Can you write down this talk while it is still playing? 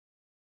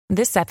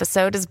This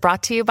episode is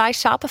brought to you by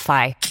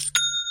Shopify.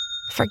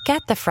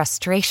 Forget the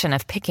frustration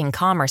of picking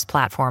commerce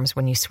platforms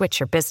when you switch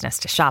your business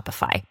to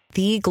Shopify,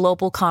 the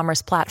global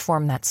commerce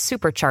platform that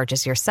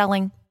supercharges your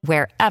selling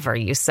wherever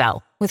you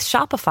sell. With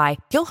Shopify,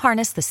 you'll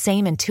harness the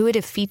same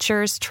intuitive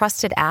features,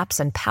 trusted apps,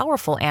 and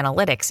powerful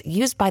analytics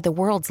used by the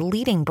world's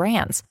leading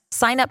brands.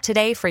 Sign up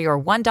today for your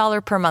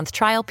 $1 per month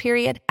trial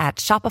period at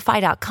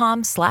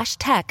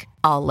shopify.com/tech,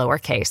 all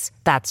lowercase.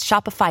 That's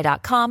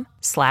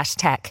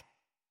shopify.com/tech.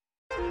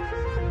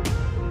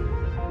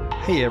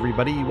 Hey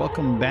everybody,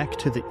 welcome back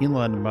to the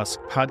Elon Musk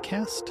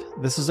podcast.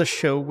 This is a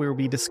show where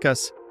we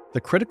discuss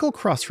the critical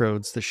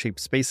crossroads that shape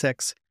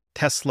SpaceX,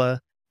 Tesla,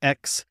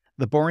 X,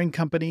 The Boring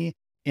Company,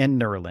 and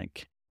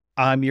Neuralink.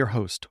 I'm your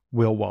host,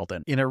 Will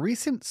Walden. In a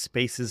recent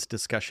Spaces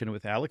discussion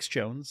with Alex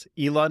Jones,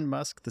 Elon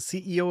Musk, the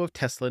CEO of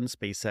Tesla and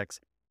SpaceX,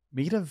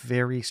 made a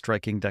very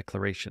striking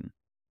declaration.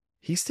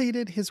 He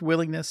stated his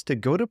willingness to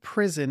go to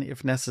prison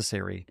if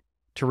necessary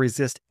to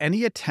resist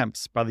any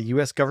attempts by the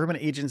U.S. government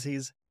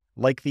agencies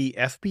like the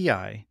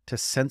FBI to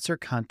censor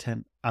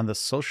content on the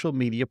social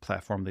media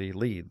platform that he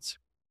leads.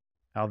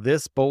 Now,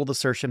 this bold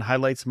assertion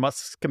highlights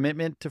Musk's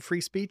commitment to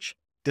free speech,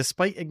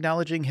 despite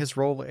acknowledging his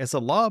role as a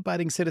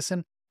law-abiding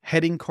citizen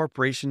heading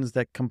corporations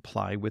that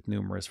comply with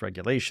numerous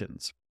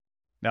regulations.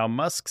 Now,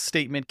 Musk's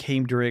statement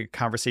came during a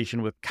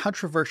conversation with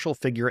controversial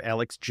figure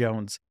Alex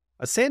Jones,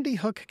 a Sandy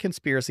Hook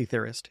conspiracy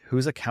theorist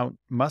whose account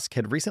Musk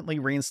had recently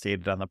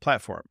reinstated on the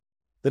platform.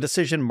 The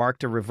decision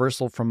marked a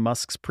reversal from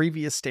Musk's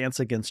previous stance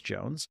against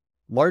Jones,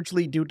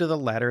 largely due to the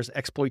latter's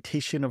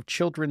exploitation of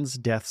children's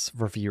deaths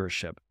for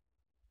viewership.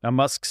 Now,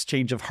 Musk's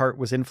change of heart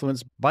was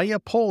influenced by a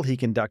poll he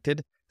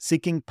conducted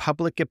seeking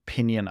public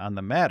opinion on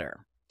the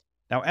matter.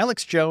 Now,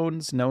 Alex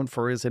Jones, known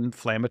for his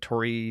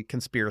inflammatory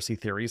conspiracy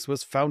theories,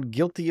 was found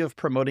guilty of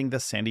promoting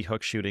the Sandy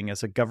Hook shooting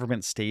as a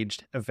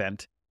government-staged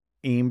event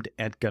aimed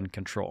at gun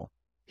control.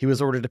 He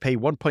was ordered to pay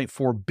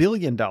 $1.4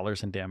 billion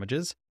in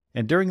damages,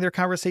 and during their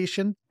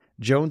conversation,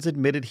 Jones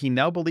admitted he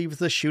now believes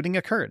the shooting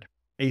occurred,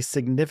 a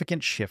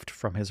significant shift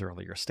from his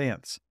earlier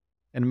stance.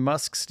 And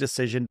Musk's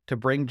decision to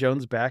bring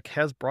Jones back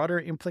has broader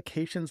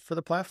implications for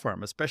the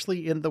platform,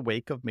 especially in the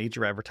wake of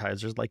major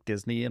advertisers like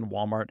Disney and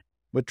Walmart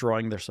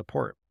withdrawing their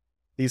support.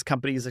 These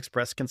companies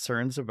expressed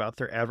concerns about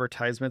their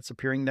advertisements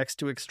appearing next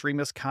to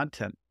extremist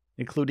content,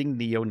 including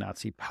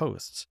neo-Nazi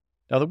posts.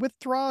 Now, the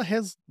withdrawal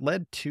has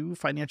led to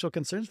financial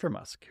concerns for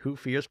Musk, who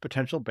fears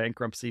potential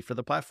bankruptcy for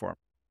the platform.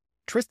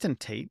 Tristan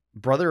Tate,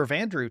 brother of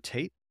Andrew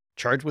Tate,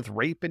 charged with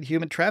rape and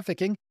human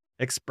trafficking,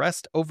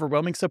 expressed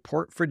overwhelming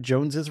support for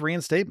Jones's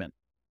reinstatement.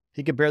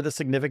 He compared the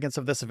significance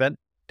of this event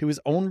to his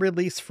own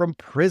release from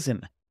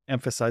prison,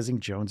 emphasizing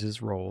Jones's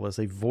role as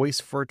a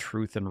voice for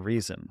truth and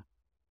reason,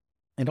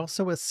 and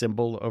also a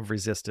symbol of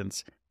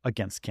resistance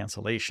against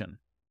cancellation.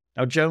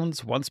 Now,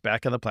 Jones, once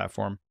back on the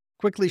platform,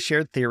 quickly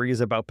shared theories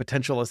about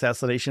potential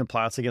assassination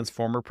plots against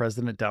former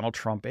President Donald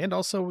Trump and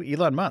also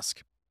Elon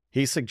Musk.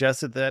 He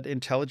suggested that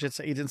intelligence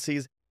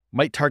agencies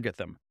might target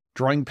them,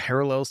 drawing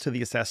parallels to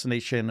the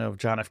assassination of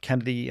John F.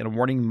 Kennedy and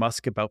warning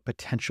Musk about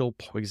potential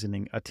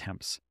poisoning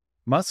attempts.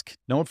 Musk,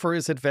 known for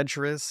his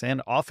adventurous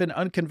and often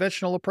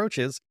unconventional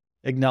approaches,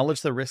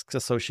 acknowledged the risks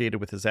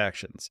associated with his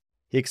actions.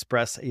 He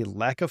expressed a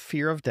lack of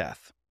fear of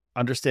death,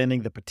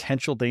 understanding the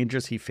potential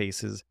dangers he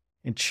faces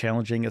in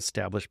challenging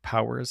established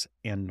powers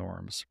and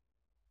norms.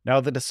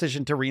 Now, the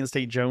decision to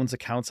reinstate Jones'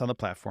 accounts on the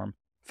platform,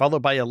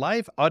 followed by a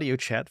live audio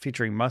chat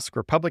featuring Musk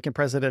Republican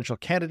presidential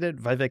candidate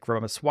Vivek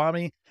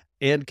Ramaswamy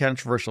and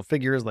controversial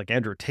figures like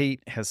Andrew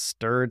Tate, has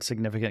stirred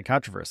significant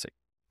controversy.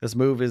 This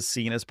move is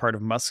seen as part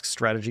of Musk's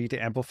strategy to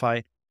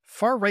amplify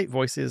far-right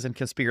voices and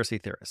conspiracy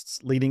theorists,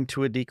 leading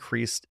to a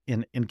decrease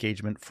in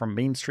engagement from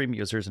mainstream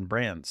users and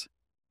brands.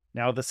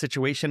 Now, the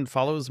situation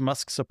follows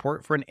Musk's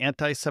support for an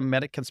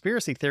anti-Semitic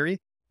conspiracy theory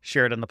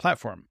shared on the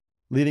platform,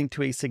 leading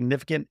to a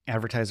significant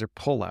advertiser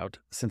pullout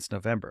since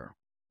November.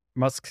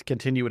 Musk's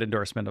continued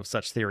endorsement of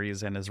such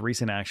theories and his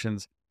recent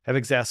actions have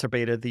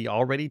exacerbated the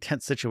already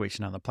tense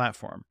situation on the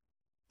platform.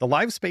 The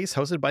live space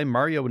hosted by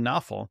Mario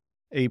Nawfal,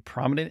 a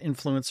prominent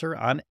influencer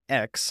on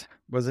X,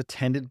 was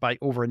attended by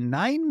over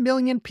 9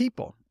 million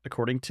people,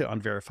 according to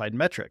unverified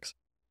metrics.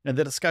 And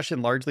the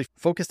discussion largely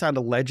focused on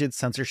alleged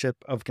censorship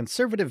of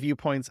conservative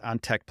viewpoints on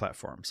tech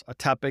platforms, a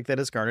topic that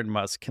has garnered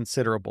Musk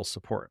considerable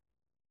support.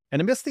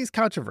 And amidst these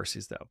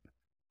controversies, though,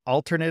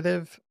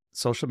 alternative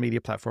social media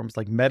platforms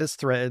like Meta's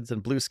Threads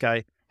and Blue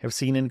Sky have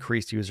seen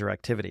increased user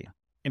activity.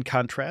 In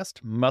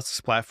contrast, Musk's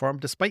platform,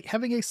 despite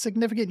having a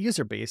significant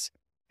user base,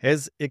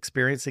 is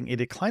experiencing a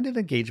decline in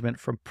engagement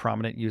from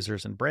prominent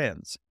users and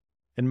brands.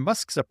 And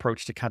Musk's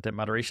approach to content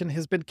moderation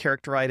has been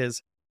characterized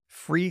as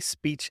free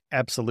speech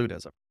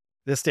absolutism.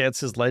 This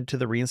stance has led to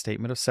the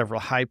reinstatement of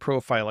several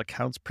high-profile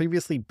accounts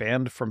previously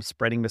banned from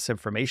spreading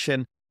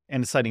misinformation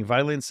and inciting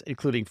violence,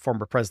 including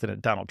former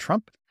President Donald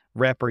Trump,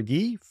 rapper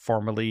Ye,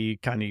 formerly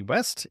Kanye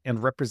West,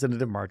 and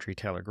Representative Marjorie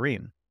Taylor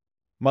Greene.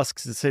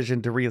 Musk's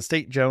decision to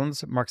reinstate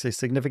Jones marks a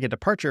significant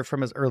departure from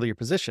his earlier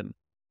position.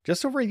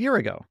 Just over a year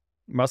ago,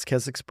 Musk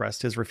has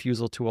expressed his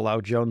refusal to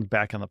allow Jones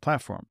back on the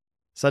platform.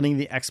 citing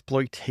the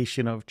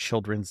exploitation of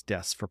children's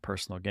deaths for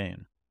personal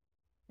gain.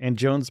 And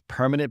Jones'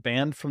 permanent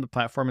ban from the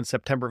platform in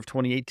September of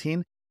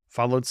 2018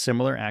 followed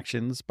similar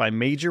actions by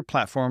major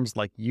platforms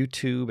like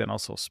YouTube and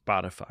also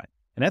Spotify.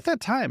 And at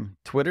that time,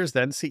 Twitter's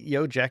then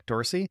CEO Jack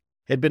Dorsey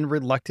had been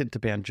reluctant to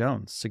ban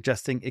Jones,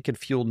 suggesting it could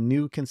fuel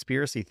new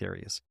conspiracy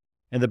theories.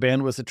 And the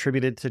ban was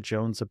attributed to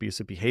Jones'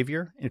 abusive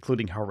behavior,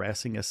 including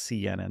harassing a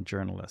CNN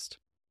journalist.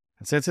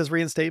 And since his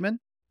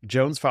reinstatement,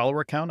 Jones'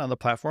 follower count on the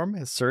platform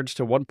has surged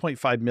to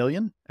 1.5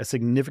 million, a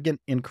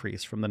significant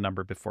increase from the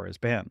number before his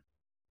ban.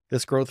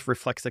 This growth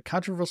reflects the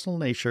controversial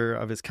nature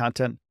of his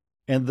content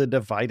and the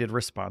divided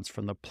response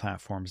from the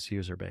platform's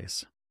user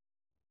base.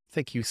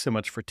 Thank you so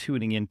much for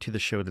tuning in to the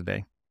show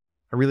today.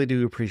 I really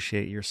do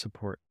appreciate your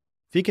support.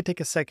 If you could take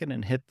a second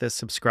and hit the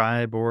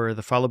subscribe or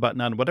the follow button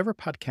on whatever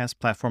podcast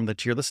platform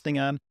that you're listening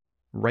on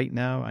right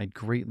now, I'd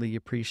greatly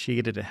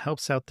appreciate it. It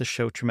helps out the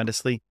show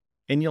tremendously,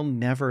 and you'll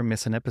never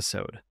miss an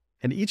episode.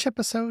 And each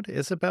episode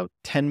is about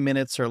 10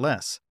 minutes or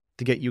less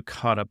to get you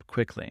caught up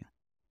quickly.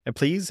 And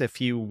please, if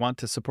you want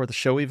to support the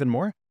show even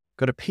more,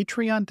 go to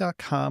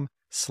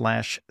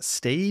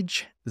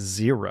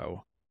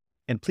patreon.com/stage0.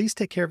 And please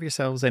take care of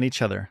yourselves and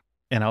each other,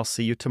 and I'll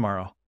see you tomorrow.